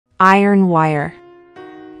Iron wire.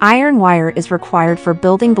 Iron wire is required for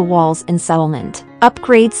building the walls in settlement.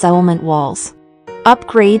 Upgrade settlement walls.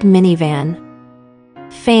 Upgrade minivan.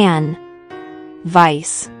 Fan.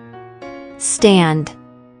 Vise. Stand.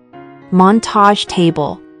 Montage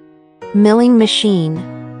table. Milling machine.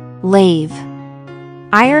 Lathe.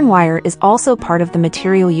 Iron wire is also part of the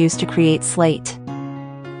material used to create slate.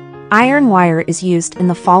 Iron wire is used in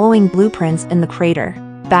the following blueprints in the crater.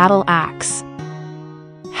 Battle axe.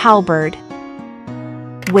 Halberd.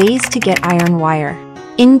 Ways to get iron wire.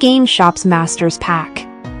 In-game shops Master's Pack.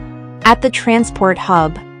 At the transport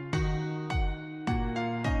hub.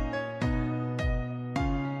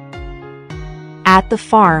 At the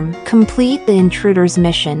farm, complete the Intruders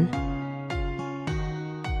mission.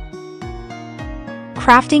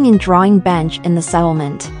 Crafting and drawing bench in the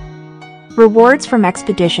settlement. Rewards from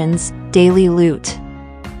expeditions, daily loot.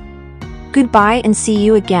 Goodbye and see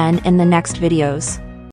you again in the next videos.